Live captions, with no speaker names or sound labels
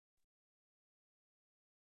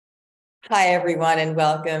Hi, everyone, and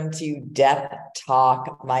welcome to Death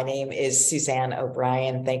Talk. My name is Suzanne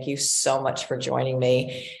O'Brien. Thank you so much for joining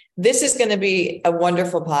me. This is going to be a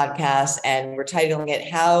wonderful podcast, and we're titling it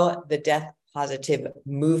How the Death Positive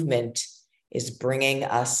Movement is Bringing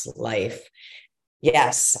Us Life.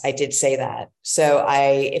 Yes, I did say that.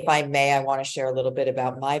 If I may, I want to share a little bit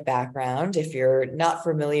about my background. If you're not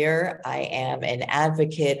familiar, I am an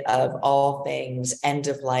advocate of all things end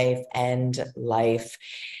of life and life.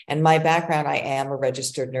 And my background, I am a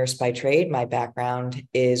registered nurse by trade. My background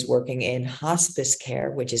is working in hospice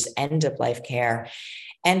care, which is end of life care,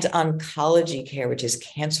 and oncology care, which is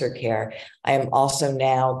cancer care. I am also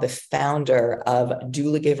now the founder of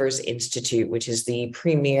Doula Givers Institute, which is the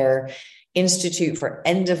premier institute for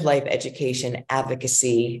end of life education,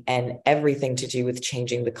 advocacy, and everything to do with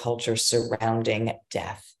changing the culture surrounding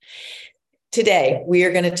death. Today, we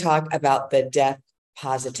are going to talk about the death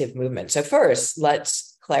positive movement. So, first,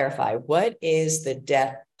 let's clarify, what is the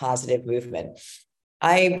death positive movement?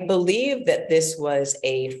 I believe that this was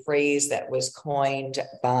a phrase that was coined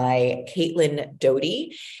by Caitlin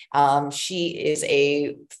Doughty. She is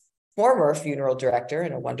a former funeral director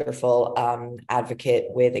and a wonderful advocate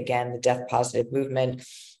with, again, the death positive movement.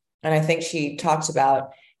 And I think she talks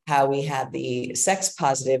about how we have the sex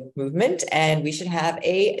positive movement and we should have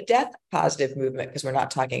a death positive movement because we're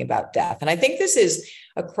not talking about death. And I think this is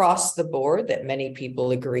across the board that many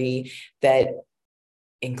people agree that,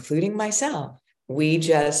 including myself, we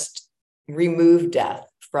just remove death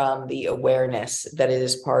from the awareness that it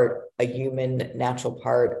is a human natural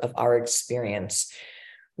part of our experience.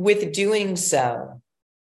 With doing so,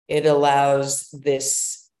 it allows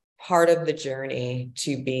this part of the journey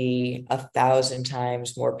to be 1,000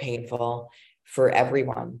 times more painful for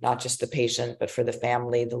everyone, not just the patient, but for the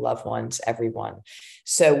family, the loved ones, everyone.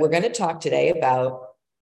 So we're going to talk today about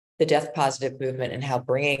the death positive movement and how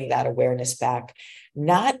bringing that awareness back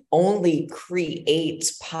not only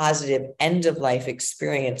creates positive end of life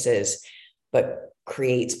experiences, but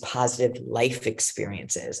creates positive life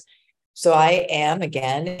experiences. So I am,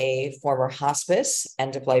 again, a former hospice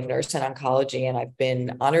end of life nurse in oncology, and I've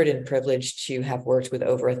been honored and privileged to have worked with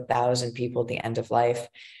over 1,000 people at the end of life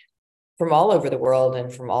from all over the world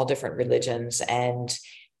and from all different religions. And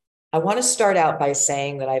I want to start out by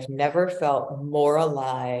saying that I've never felt more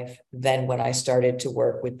alive than when I started to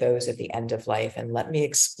work with those at the end of life. And let me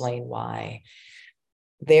explain why.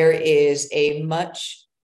 There is a much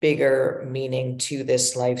bigger meaning to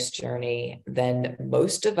this life's journey than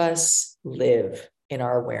most of us live in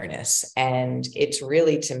our awareness. And it's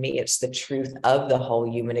really, to me, it's the truth of the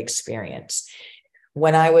whole human experience.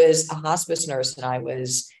 When I was a hospice nurse and I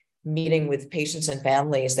was meeting with patients and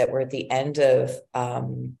families that were at the end of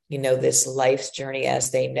this life's journey as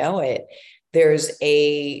they know it, there's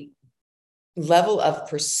a level of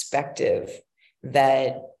perspective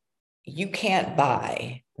that you can't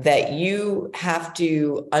buy, that you have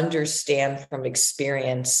to understand from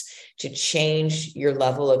experience to change your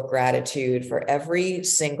level of gratitude for every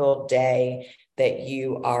single day that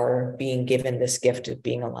you are being given this gift of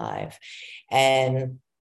being alive. And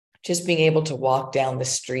just being able to walk down the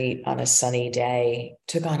street on a sunny day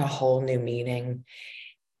took on a whole new meaning.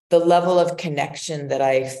 The level of connection that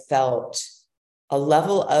I felt, a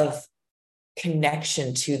level of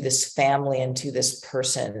connection to this family and to this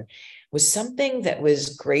person, was something that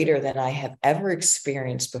was greater than I have ever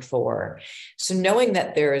experienced before. So knowing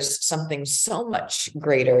that there is something so much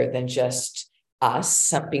greater than just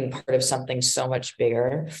us, being part of something so much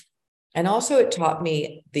bigger. And also it taught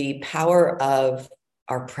me the power of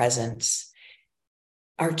our presence,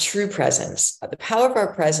 our true presence. The power of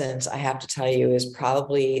our presence, I have to tell you, is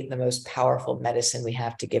probably the most powerful medicine we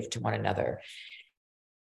have to give to one another.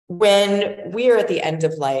 When we are at the end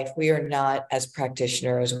of life, we are not, as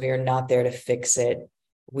practitioners, we are not there to fix it.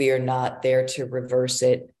 We are not there to reverse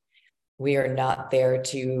it. We are not there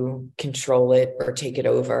to control it or take it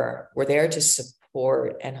over. We're there to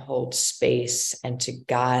support and hold space and to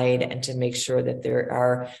guide and to make sure that there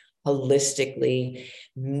are holistically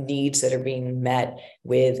needs that are being met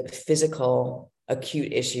with physical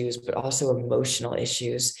acute issues, but also emotional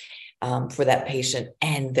issues for that patient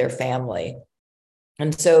and their family.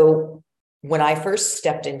 And so when I first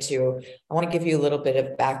stepped into, I want to give you a little bit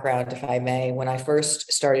of background, if I may. When I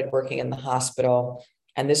first started working in the hospital,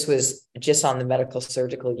 and this was just on the medical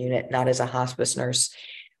surgical unit, not as a hospice nurse,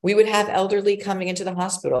 we would have elderly coming into the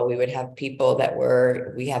hospital. We would have people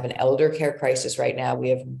we have an elder care crisis right now. We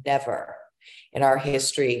have never in our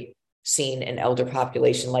history seen an elder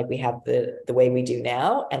population like we have the way we do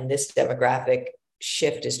now. And this demographic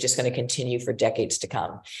shift is just going to continue for decades to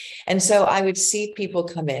come. And so I would see people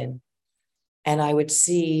come in and I would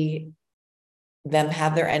see them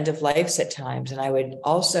have their end of lives at times. And I would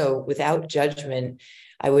also, without judgment,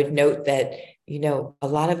 I would note that, a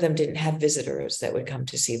lot of them didn't have visitors that would come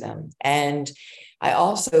to see them. And I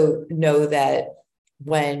also know that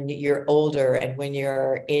when you're older and when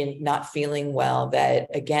you're in not feeling well, that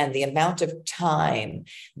again, the amount of time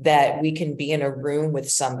that we can be in a room with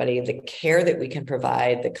somebody, the care that we can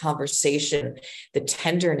provide, the conversation, the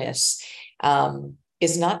tenderness,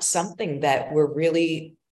 is not something that we're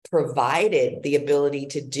really provided the ability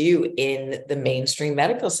to do in the mainstream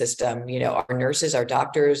medical system. Our nurses, our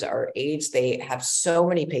doctors, our aides, they have so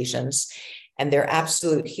many patients and they're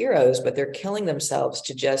absolute heroes, but they're killing themselves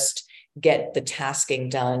to just get the tasking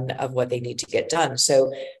done of what they need to get done.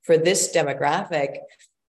 So for this demographic,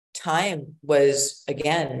 time was,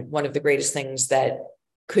 again, one of the greatest things that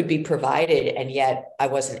could be provided. And yet I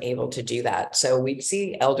wasn't able to do that. So we'd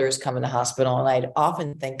see elders come in the hospital, and I'd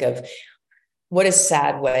often think of what a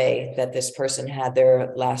sad way that this person had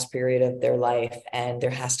their last period of their life, and there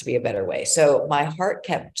has to be a better way. So my heart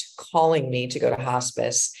kept calling me to go to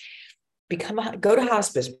hospice, go to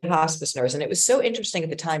hospice, be a hospice nurse. And it was so interesting at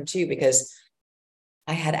the time too, because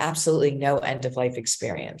I had absolutely no end of life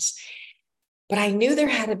experience, but I knew there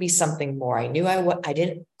had to be something more. I knew I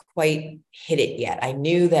didn't quite hit it yet. I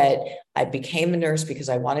knew that I became a nurse because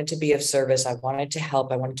I wanted to be of service. I wanted to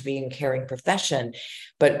help. I wanted to be in a caring profession.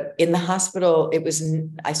 But in the hospital,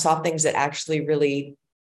 I saw things that actually really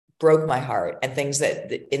broke my heart, and things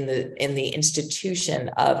that in the institution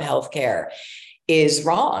of healthcare is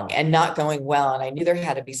wrong and not going well. And I knew there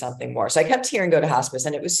had to be something more. So I kept hearing go to hospice.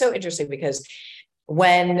 And it was so interesting because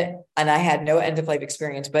and I had no end of life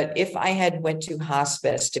experience, but if I had went to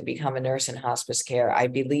hospice to become a nurse in hospice care,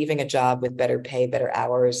 I'd be leaving a job with better pay, better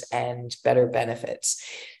hours, and better benefits.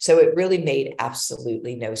 So it really made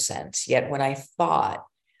absolutely no sense. Yet when I thought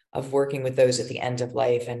of working with those at the end of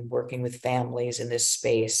life and working with families in this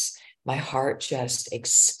space, my heart just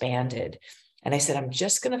expanded. And I said, I'm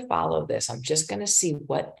just going to follow this. I'm just going to see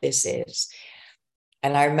what this is.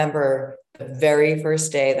 And I remember the very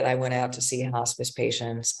first day that I went out to see hospice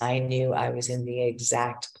patients, I knew I was in the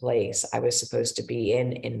exact place I was supposed to be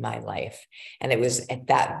in my life. And it was at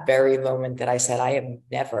that very moment that I said, I am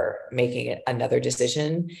never making another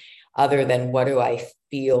decision other than what do I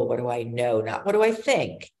feel? What do I know? Not what do I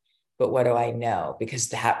think, but what do I know? Because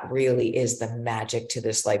that really is the magic to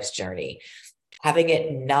this life's journey. Having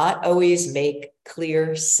it not always make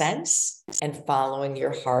clear sense, and following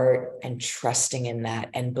your heart and trusting in that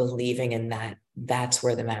and believing in that, that's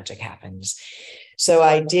where the magic happens. So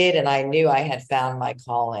I did, and I knew I had found my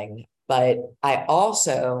calling, but I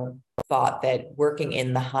also thought that working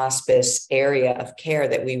in the hospice area of care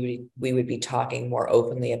that we would be talking more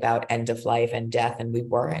openly about end of life and death, and we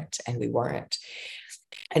weren't.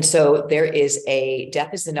 And so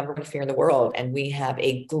death is the number one fear in the world. And we have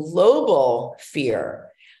a global fear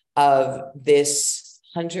of this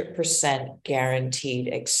 100% guaranteed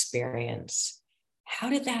experience. How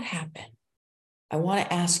did that happen? I want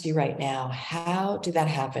to ask you right now, how did that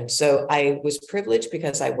happen? So I was privileged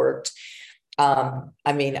because I worked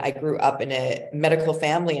I grew up in a medical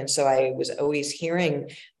family. And so I was always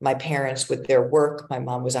hearing my parents with their work. My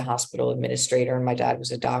mom was a hospital administrator and my dad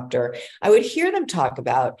was a doctor. I would hear them talk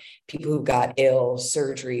about people who got ill,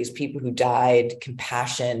 surgeries, people who died,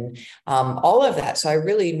 compassion, all of that. So I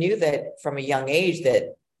really knew that from a young age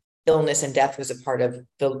that illness and death was a part of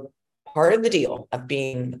the deal of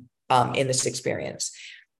being in this experience.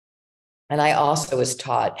 And I also was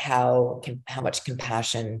taught how much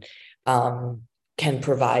compassion can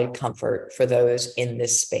provide comfort for those in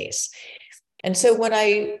this space. And so when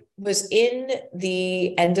I was in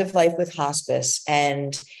the end of life with hospice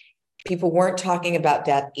and people weren't talking about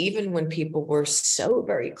death, even when people were so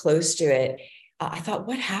very close to it, I thought,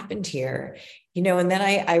 what happened here? And then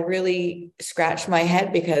I really scratched my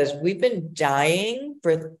head because we've been dying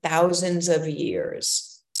for thousands of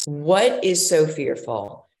years. What is so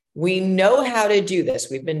fearful? We know how to do this.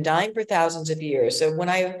 We've been dying for thousands of years. So when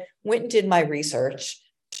I went and did my research,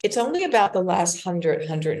 it's only about the last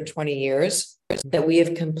 120 years that we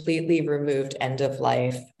have completely removed end of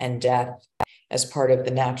life and death as part of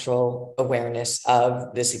the natural awareness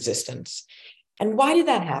of this existence. And why did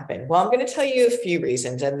that happen? Well, I'm going to tell you a few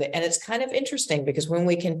reasons. And it's kind of interesting because when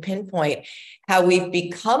we can pinpoint how we've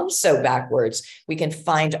become so backwards, we can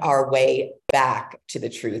find our way back to the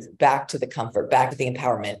truth, back to the comfort, back to the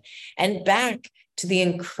empowerment, and back to the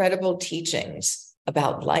incredible teachings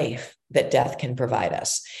about life that death can provide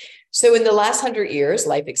us. So in the last 100 years,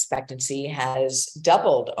 life expectancy has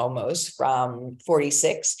doubled almost from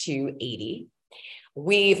 46 to 80.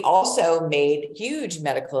 We've also made huge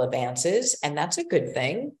medical advances, and that's a good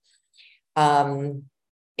thing.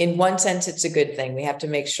 in one sense, it's a good thing. We have to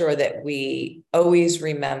make sure that we always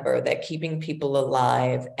remember that keeping people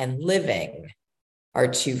alive and living are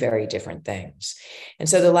two very different things. And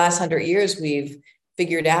so the last 100 years, we've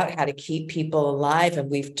figured out how to keep people alive, and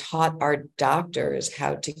we've taught our doctors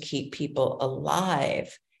how to keep people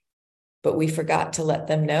alive. But we forgot to let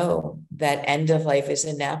them know that end of life is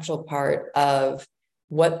a natural part of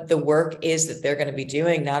what the work is that they're going to be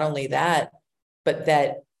doing. Not only that, but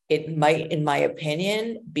that it might, in my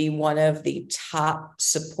opinion, be one of the top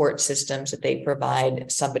support systems that they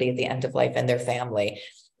provide somebody at the end of life and their family.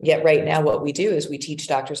 Yet right now, what we do is we teach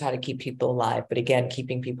doctors how to keep people alive. But again,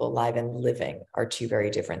 keeping people alive and living are two very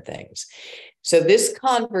different things. So this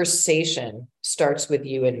conversation starts with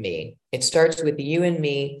you and me. It starts with you and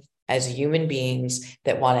me as human beings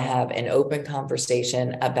that want to have an open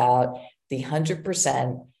conversation about the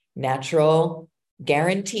 100% natural,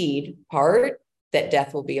 guaranteed part that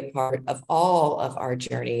death will be a part of all of our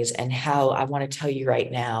journeys, and how I want to tell you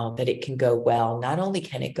right now that it can go well. Not only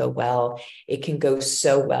can it go well, it can go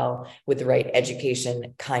so well with the right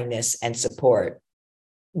education, kindness, and support.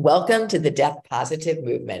 Welcome to the Death Positive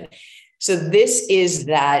movement. So this is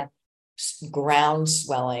that ground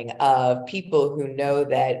swelling of people who know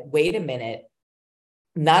that, wait a minute,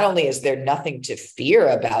 not only is there nothing to fear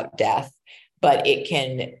about death, but it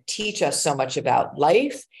can teach us so much about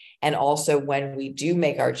life. And also, when we do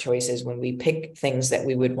make our choices, when we pick things that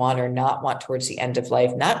we would want or not want towards the end of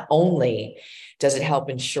life, not only does it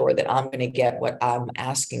help ensure that I'm going to get what I'm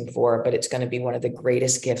asking for, but it's going to be one of the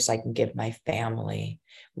greatest gifts I can give my family.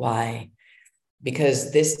 Why?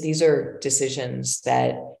 Because these are decisions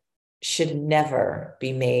that should never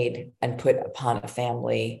be made and put upon a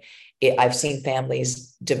family. I've seen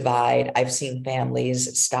families divide. I've seen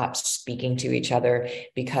families stop speaking to each other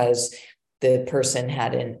because the person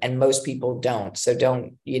hadn't, and most people don't. So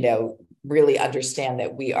don't, really understand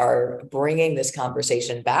that we are bringing this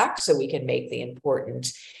conversation back so we can make the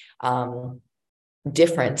important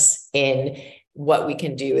difference in what we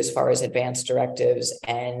can do as far as advanced directives,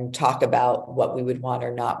 and talk about what we would want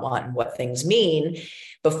or not want and what things mean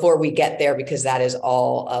before we get there, because that is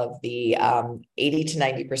all of the 80 to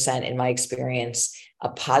 90%, in my experience, a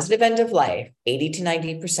positive end of life. 80 to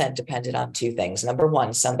 90% depended on two things. Number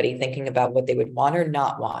one, somebody thinking about what they would want or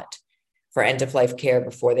not want for end of life care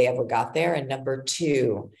before they ever got there. And number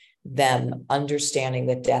two, them understanding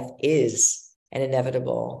that death is an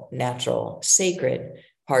inevitable, natural, sacred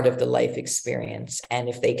part of the life experience. And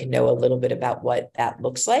if they can know a little bit about what that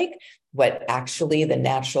looks like, what actually the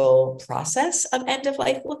natural process of end of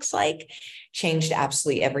life looks like, changed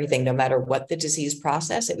absolutely everything. No matter what the disease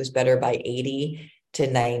process, it was better by 80 to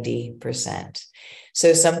 90%.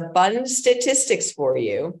 So some fun statistics for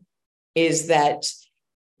you is that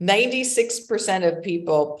 96% of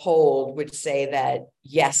people polled would say that,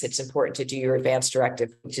 yes, it's important to do your advanced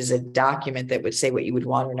directive, which is a document that would say what you would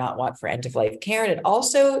want or not want for end-of-life care. And it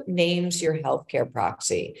also names your healthcare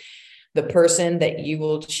proxy, the person that you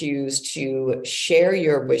will choose to share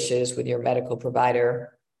your wishes with your medical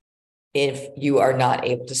provider if you are not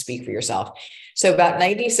able to speak for yourself. So about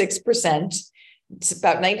 96%, it's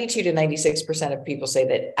about 92 to 96% of people say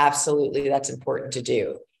that absolutely that's important to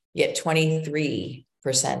do. Yet 23%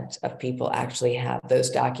 of people actually have those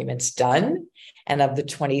documents done. And of the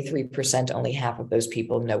 23%, only half of those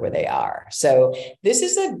people know where they are. So this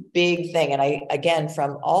is a big thing. And I, again,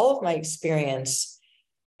 from all of my experience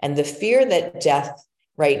and the fear that death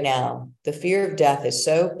right now, the fear of death is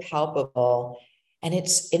so palpable. And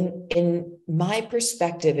it's in my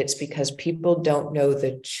perspective, it's because people don't know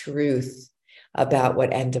the truth about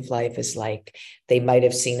what end of life is like. They might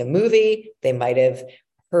have seen a movie, they might have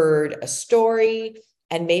heard a story,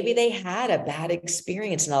 and maybe they had a bad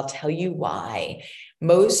experience. And I'll tell you why.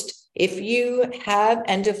 If you have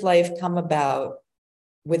end of life come about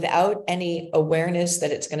without any awareness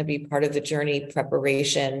that it's going to be part of the journey,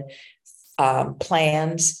 preparation,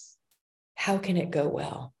 plans, how can it go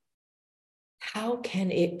well? How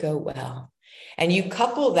can it go well? And you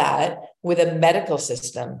couple that with a medical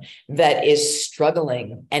system that is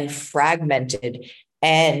struggling and fragmented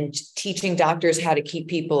and teaching doctors how to keep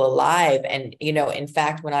people alive. And, in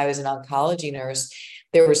fact, when I was an oncology nurse,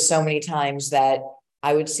 there were so many times that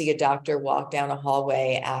I would see a doctor walk down a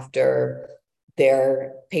hallway after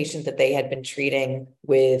their patient that they had been treating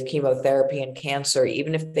with chemotherapy and cancer,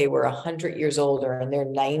 even if they were 100 years old or in their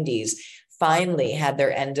 90s, finally had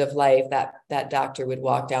their end of life, that doctor would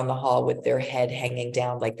walk down the hall with their head hanging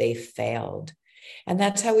down like they failed. And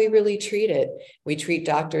that's how we really treat it. We treat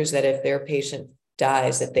doctors that if their patient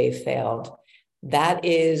dies, that they failed. That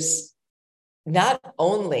is not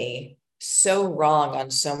only so wrong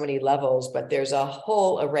on so many levels, but there's a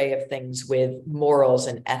whole array of things with morals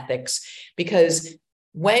and ethics, because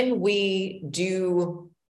when we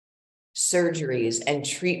do surgeries and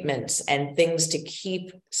treatments and things to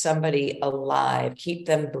keep somebody alive, keep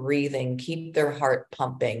them breathing, keep their heart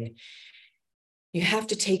pumping, you have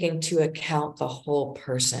to take into account the whole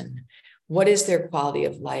person. What is their quality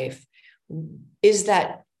of life? Is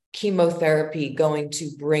that chemotherapy going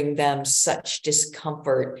to bring them such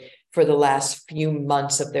discomfort for the last few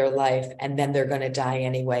months of their life, and then they're going to die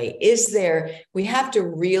anyway? We have to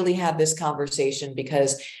really have this conversation,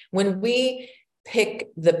 because when we pick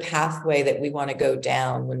the pathway that we want to go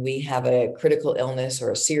down, when we have a critical illness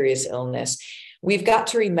or a serious illness, we've got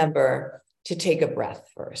to remember to take a breath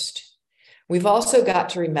first. We've also got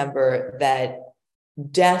to remember that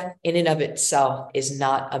death in and of itself is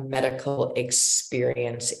not a medical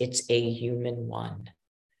experience, it's a human one.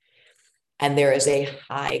 And there is a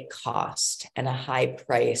high cost and a high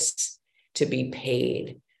price to be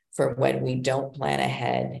paid for when we don't plan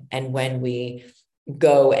ahead, and when we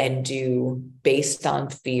go and do, based on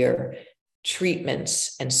fear,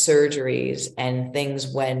 treatments and surgeries and things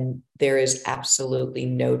when there is absolutely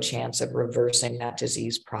no chance of reversing that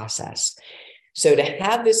disease process. So to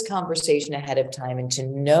have this conversation ahead of time and to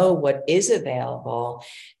know what is available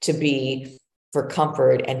to be for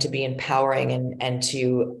comfort and to be empowering, and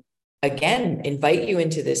to, again, invite you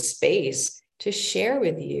into this space to share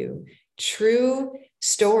with you true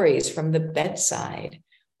stories from the bedside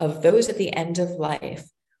of those at the end of life,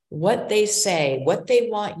 what they say, what they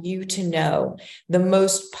want you to know, the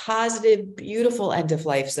most positive, beautiful end of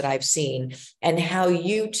lives that I've seen, and how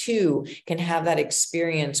you too can have that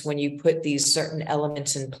experience when you put these certain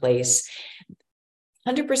elements in place.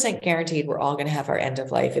 100% guaranteed we're all going to have our end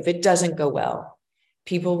of life. If it doesn't go well,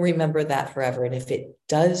 people remember that forever. And if it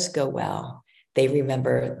does go well, they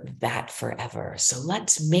remember that forever. So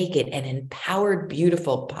let's make it an empowered,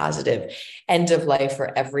 beautiful, positive end of life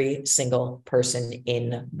for every single person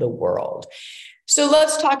in the world. So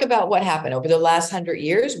let's talk about what happened. Over the last 100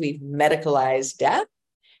 years, we've medicalized death.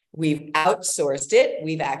 We've outsourced it.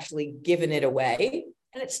 We've actually given it away.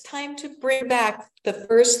 And it's time to bring back the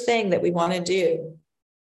first thing that we want to do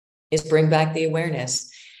is bring back the awareness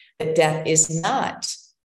that death is not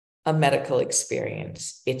a medical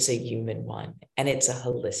experience. It's a human one, and it's a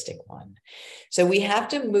holistic one. So we have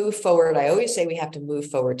to move forward. I always say we have to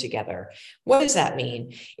move forward together. What does that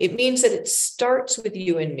mean? It means that it starts with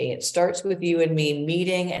you and me. It starts with you and me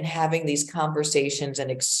meeting and having these conversations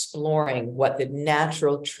and exploring what the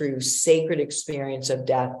natural, true, sacred experience of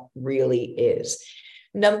death really is.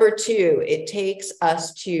 Number two, it takes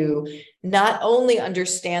us to not only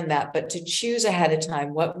understand that, but to choose ahead of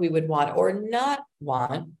time what we would want or not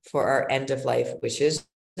want for our end of life wishes.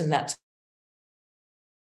 And that's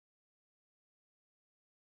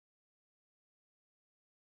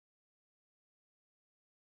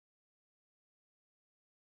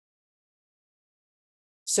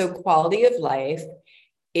so quality of life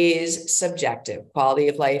is subjective. Quality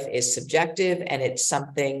of life is subjective, and it's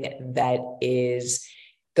something that is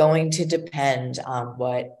going to depend on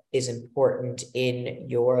what is important in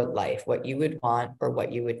your life, what you would want or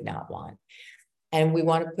what you would not want. And we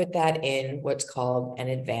want to put that in what's called an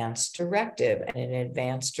advance directive. And an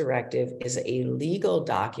advance directive is a legal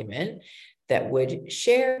document that would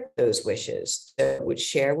share those wishes, that would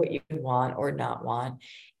share what you would want or not want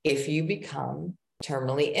if you become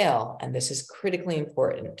terminally ill. And this is critically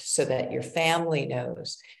important so that your family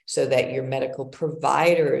knows, so that your medical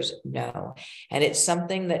providers know. And it's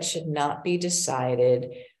something that should not be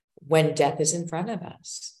decided when death is in front of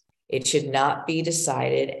us. It should not be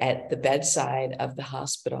decided at the bedside of the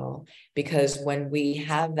hospital, because when we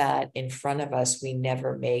have that in front of us, we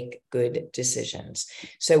never make good decisions.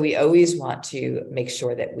 So we always want to make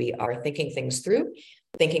sure that we are thinking things through,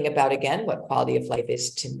 thinking about, again, what quality of life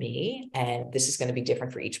is to me. And this is going to be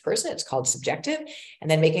different for each person. It's called subjective. And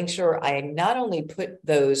then making sure I not only put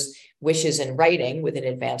those wishes in writing with an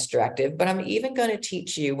advance directive, but I'm even going to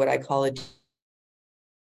teach you what I call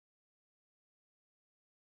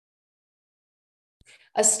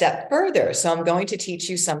a step further. So I'm going to teach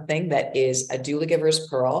you something that is a doula giver's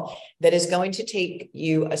pearl that is going to take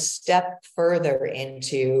you a step further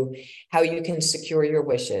into how you can secure your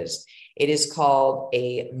wishes. It is called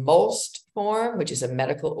a MOLST form, which is a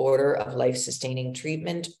medical order of life-sustaining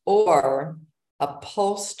treatment, or a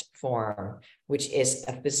POLST form, which is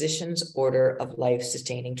a physician's order of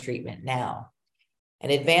life-sustaining treatment. Now, an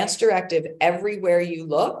advance directive, everywhere you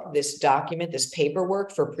look, this document, this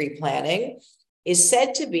paperwork for pre-planning, is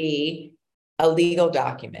said to be a legal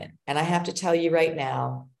document. And I have to tell you right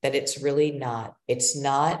now that it's really not. It's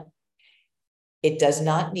not It does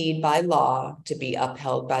not need by law to be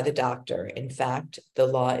upheld by the doctor. In fact, the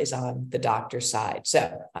law is on the doctor's side.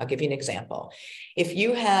 So I'll give you an example. If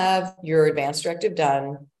you have your advance directive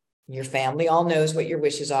done, your family all knows what your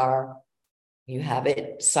wishes are, you have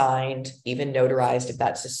it signed, even notarized, if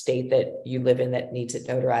that's a state that you live in that needs it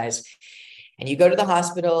notarized. And you go to the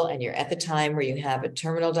hospital and you're at the time where you have a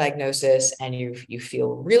terminal diagnosis and you feel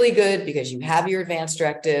really good because you have your advance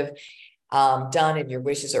directive done and your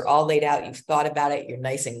wishes are all laid out. You've thought about it. You're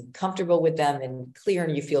nice and comfortable with them and clear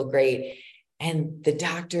and you feel great. And the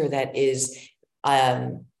doctor that is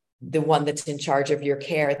the one that's in charge of your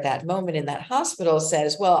care at that moment in that hospital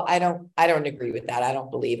says, well, I don't agree with that. I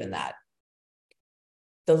don't believe in that.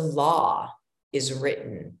 The law is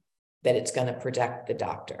written that it's going to protect the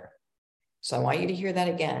doctor. So I want you to hear that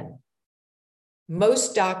again.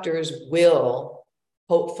 Most doctors will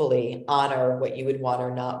hopefully honor what you would want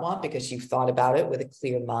or not want because you've thought about it with a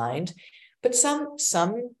clear mind, but some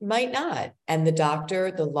might not. And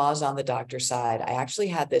the law's on the doctor's side. I actually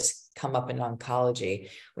had this come up in oncology.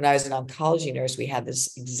 When I was an oncology nurse, we had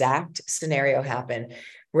this exact scenario happen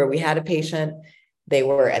where we had a patient, they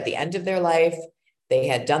were at the end of their life, they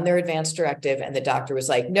had done their advance directive, and the doctor was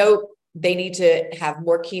like, nope, they need to have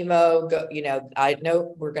more chemo. I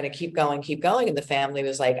know we're going to keep going. And the family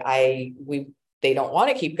was like, they don't want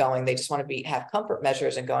to keep going. They just want to have comfort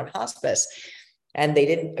measures and go in hospice. And they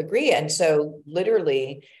didn't agree. And so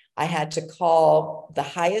literally I had to call the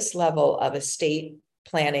highest level of estate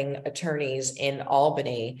planning attorneys in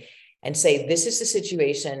Albany and say, this is the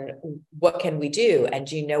situation. What can we do? And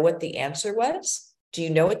do you know what the answer was? Do you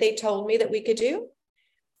know what they told me that we could do?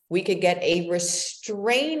 We could get a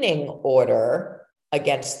restraining order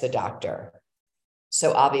against the doctor.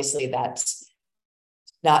 So obviously that's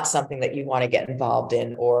not something that you want to get involved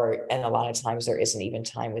in, and a lot of times there isn't even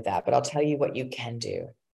time with that, but I'll tell you what you can do.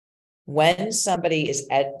 When somebody is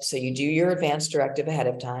so you do your advance directive ahead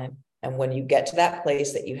of time. And when you get to that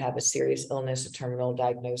place that you have a serious illness, a terminal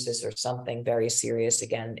diagnosis, or something very serious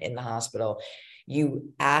again in the hospital,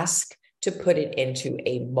 you ask to put it into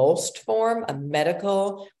a MOLST form, a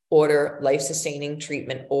medical order life-sustaining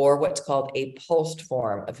treatment, or what's called a POLST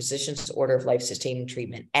form, a physician's order of life-sustaining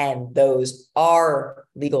treatment. And those are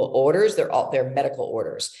legal orders. They're medical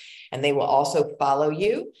orders. And they will also follow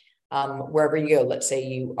you wherever you go. Let's say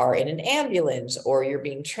you are in an ambulance or you're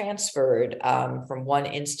being transferred from one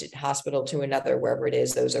hospital to another, wherever it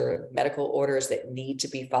is. Those are medical orders that need to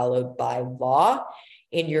be followed by law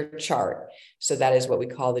in your chart. So that is what we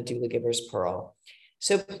call the doula giver's pearl.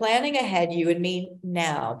 So planning ahead, you and me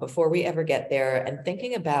now, before we ever get there, and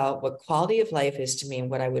thinking about what quality of life is to me and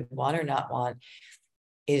what I would want or not want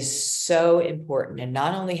is so important. And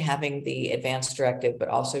not only having the advance directive, but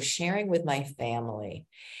also sharing with my family.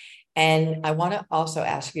 And I want to also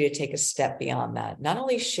ask you to take a step beyond that. Not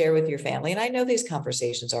only share with your family, and I know these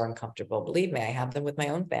conversations are uncomfortable. Believe me, I have them with my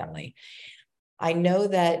own family. I know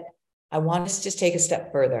that I want us to just take a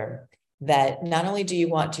step further, that not only do you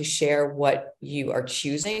want to share what you are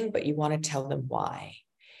choosing, but you want to tell them why.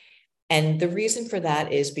 And the reason for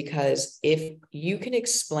that is because if you can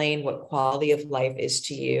explain what quality of life is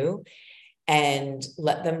to you and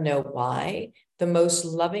let them know why, the most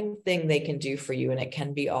loving thing they can do for you, and it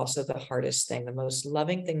can be also the hardest thing, the most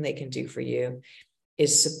loving thing they can do for you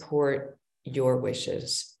is support your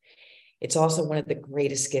wishes. It's also one of the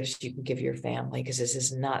greatest gifts you can give your family, because this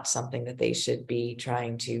is not something that they should be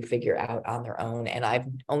trying to figure out on their own. And I've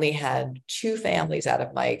only had 2 families out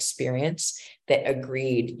of my experience that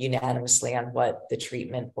agreed unanimously on what the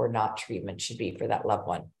treatment or not treatment should be for that loved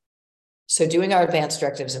one. So doing our advanced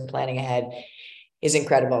directives and planning ahead is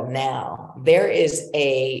incredible. Now, there is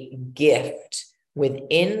a gift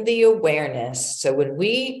within the awareness. So when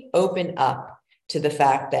we open up to the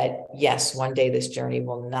fact that, yes, one day this journey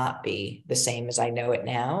will not be the same as I know it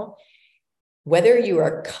now, whether you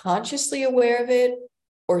are consciously aware of it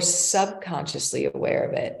or subconsciously aware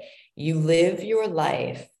of it, you live your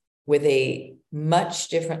life with a much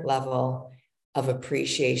different level of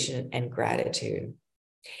appreciation and gratitude.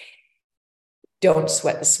 Don't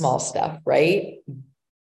sweat the small stuff, right?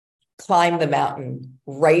 Climb the mountain,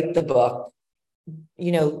 write the book.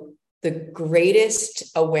 The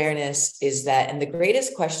greatest awareness is that, and the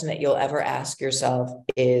greatest question that you'll ever ask yourself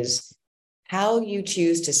is how you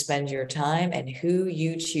choose to spend your time and who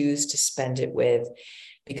you choose to spend it with,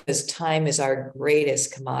 because time is our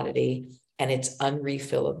greatest commodity and it's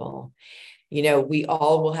unrefillable. We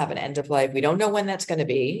all will have an end of life. We don't know when that's going to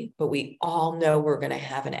be, but we all know we're going to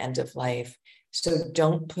have an end of life. So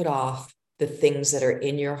don't put off the things that are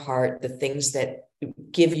in your heart, the things that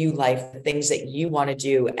give you life, the things that you want to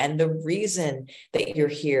do. And the reason that you're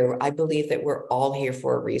here, I believe that we're all here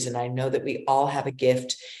for a reason. I know that we all have a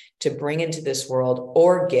gift to bring into this world,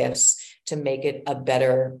 or gifts to make it a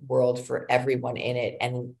better world for everyone in it.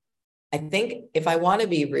 And I think, if I want to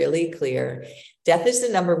be really clear, death is the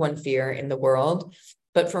number one fear in the world.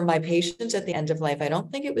 But for my patients at the end of life, I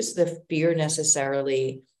don't think it was the fear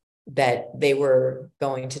necessarily that they were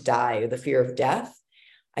going to die, or the fear of death.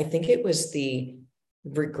 I think it was the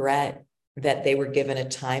regret that they were given a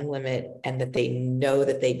time limit, and that they know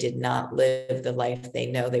that they did not live the life they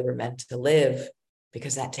know they were meant to live,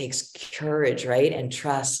 because that takes courage, right? And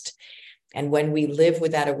trust. And when we live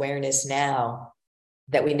with that awareness now,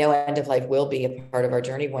 that we know end of life will be a part of our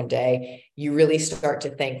journey one day, you really start to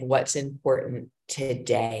think, what's important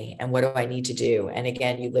today and what do I need to do? And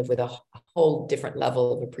again, you live with a whole different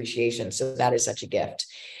level of appreciation. So that is such a gift.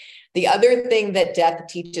 The other thing that death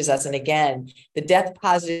teaches us, and again, the death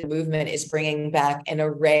positive movement is bringing back an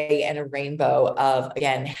array and a rainbow of,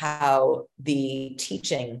 again, how the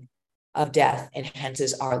teaching of death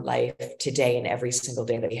enhances our life today and every single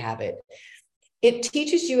day that we have it. It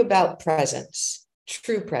teaches you about presence,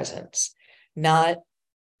 true presence, not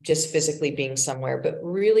just physically being somewhere, but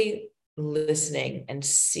really listening and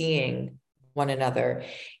seeing one another.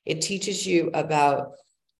 It teaches you about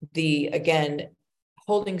again,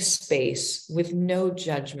 holding space with no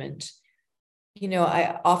judgment.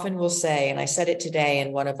 I often will say, and I said it today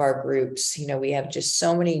in one of our groups, we have just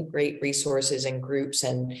so many great resources and groups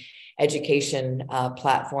and education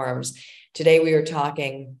platforms. Today we were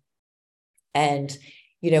talking, and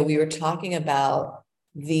we were talking about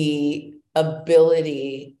the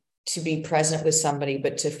ability to be present with somebody,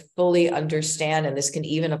 but to fully understand, and this can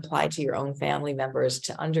even apply to your own family members,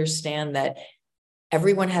 to understand that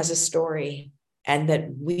everyone has a story, and that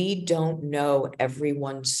we don't know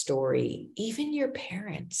everyone's story. Even your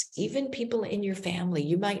parents, even people in your family,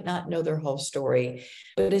 you might not know their whole story,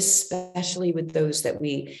 but especially with those that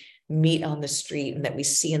we meet on the street and that we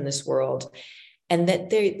see in this world. And that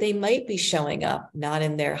they might be showing up not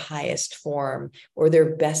in their highest form or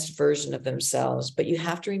their best version of themselves, but you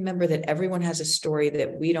have to remember that everyone has a story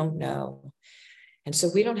that we don't know. And so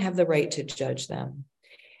we don't have the right to judge them.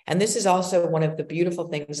 And this is also one of the beautiful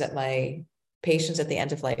things that my patients at the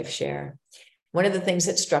end of life share. One of the things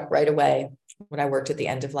that struck right away when I worked at the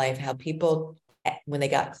end of life, how people, when they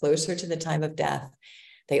got closer to the time of death,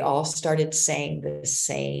 they all started saying the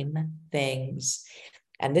same things.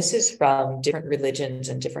 And this is from different religions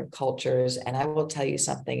and different cultures. And I will tell you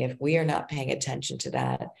something, if we are not paying attention to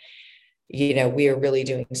that, we are really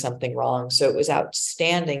doing something wrong. So it was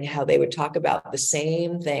outstanding how they would talk about the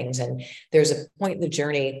same things. And there's a point in the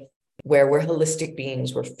journey where we're holistic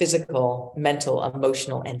beings, we're physical, mental,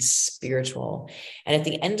 emotional, and spiritual. And at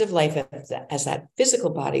the end of life, as that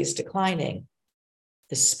physical body is declining,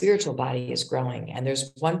 the spiritual body is growing. And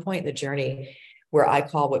there's one point in the journey where I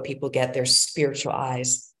call what people get their spiritual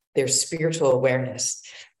eyes, their spiritual awareness.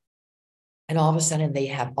 And all of a sudden they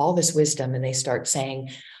have all this wisdom, and they start saying,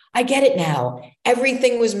 I get it now.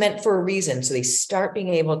 Everything was meant for a reason. So they start being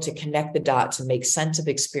able to connect the dots and make sense of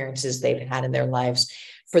experiences they've had in their lives,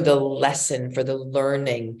 for the lesson, for the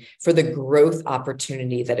learning, for the growth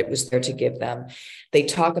opportunity that it was there to give them. They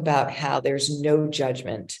talk about how there's no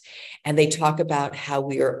judgment, and they talk about how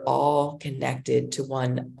we are all connected to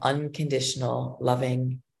one unconditional,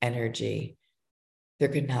 loving energy. There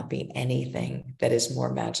could not be anything that is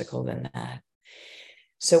more magical than that.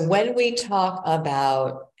 So when we talk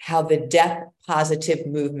about how the death positive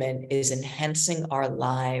movement is enhancing our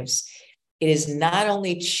lives, it is not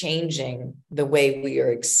only changing the way we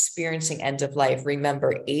are experiencing end of life.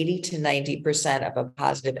 Remember, 80 to 90% of a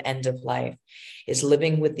positive end of life is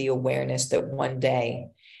living with the awareness that one day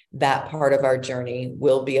that part of our journey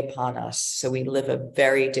will be upon us. So we live a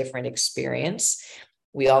very different experience.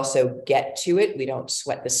 We also get to it. We don't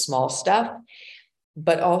sweat the small stuff,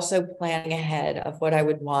 but also planning ahead of what I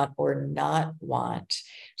would want or not want.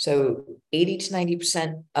 So 80 to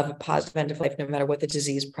 90% of a positive end of life, no matter what the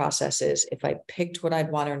disease process is, if I picked what I'd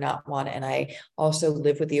want or not want, and I also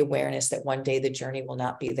live with the awareness that one day the journey will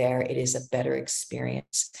not be there, it is a better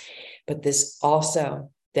experience. But this also,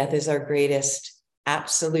 death is our greatest,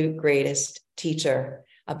 absolute greatest teacher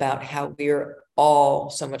about how we're all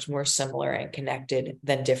so much more similar and connected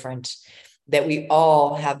than different. That we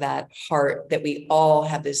all have that heart, that we all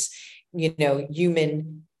have this,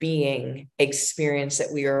 human being experience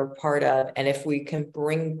that we are a part of. And if we can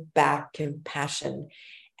bring back compassion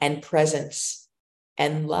and presence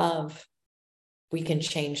and love, we can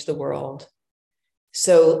change the world.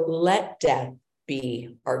 So let death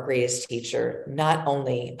be our greatest teacher, not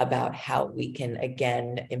only about how we can,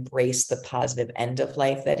 again, embrace the positive end of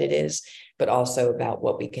life that it is, but also about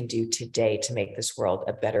what we can do today to make this world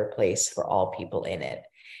a better place for all people in it.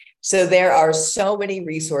 So there are so many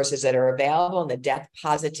resources that are available in the death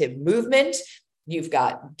positive movement. You've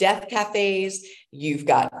got death cafes, you've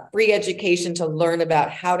got free education to learn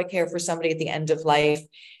about how to care for somebody at the end of life.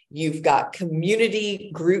 You've got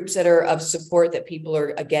community groups that are of support, that people are,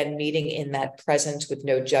 again, meeting in that presence with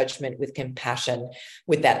no judgment, with compassion,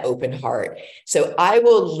 with that open heart. So I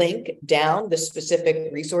will link down the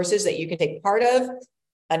specific resources that you can take part of.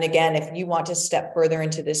 And again, if you want to step further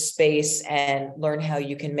into this space and learn how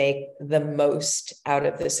you can make the most out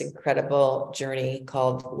of this incredible journey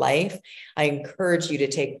called life, I encourage you to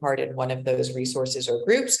take part in one of those resources or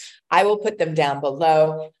groups. I will put them down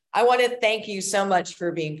below. I want to thank you so much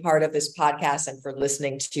for being part of this podcast and for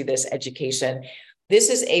listening to this education. This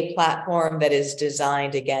is a platform that is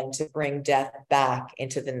designed, again, to bring death back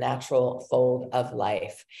into the natural fold of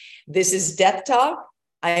life. This is Death Talk.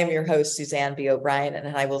 I am your host, Suzanne B. O'Brien,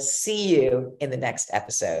 and I will see you in the next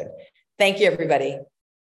episode. Thank you, everybody.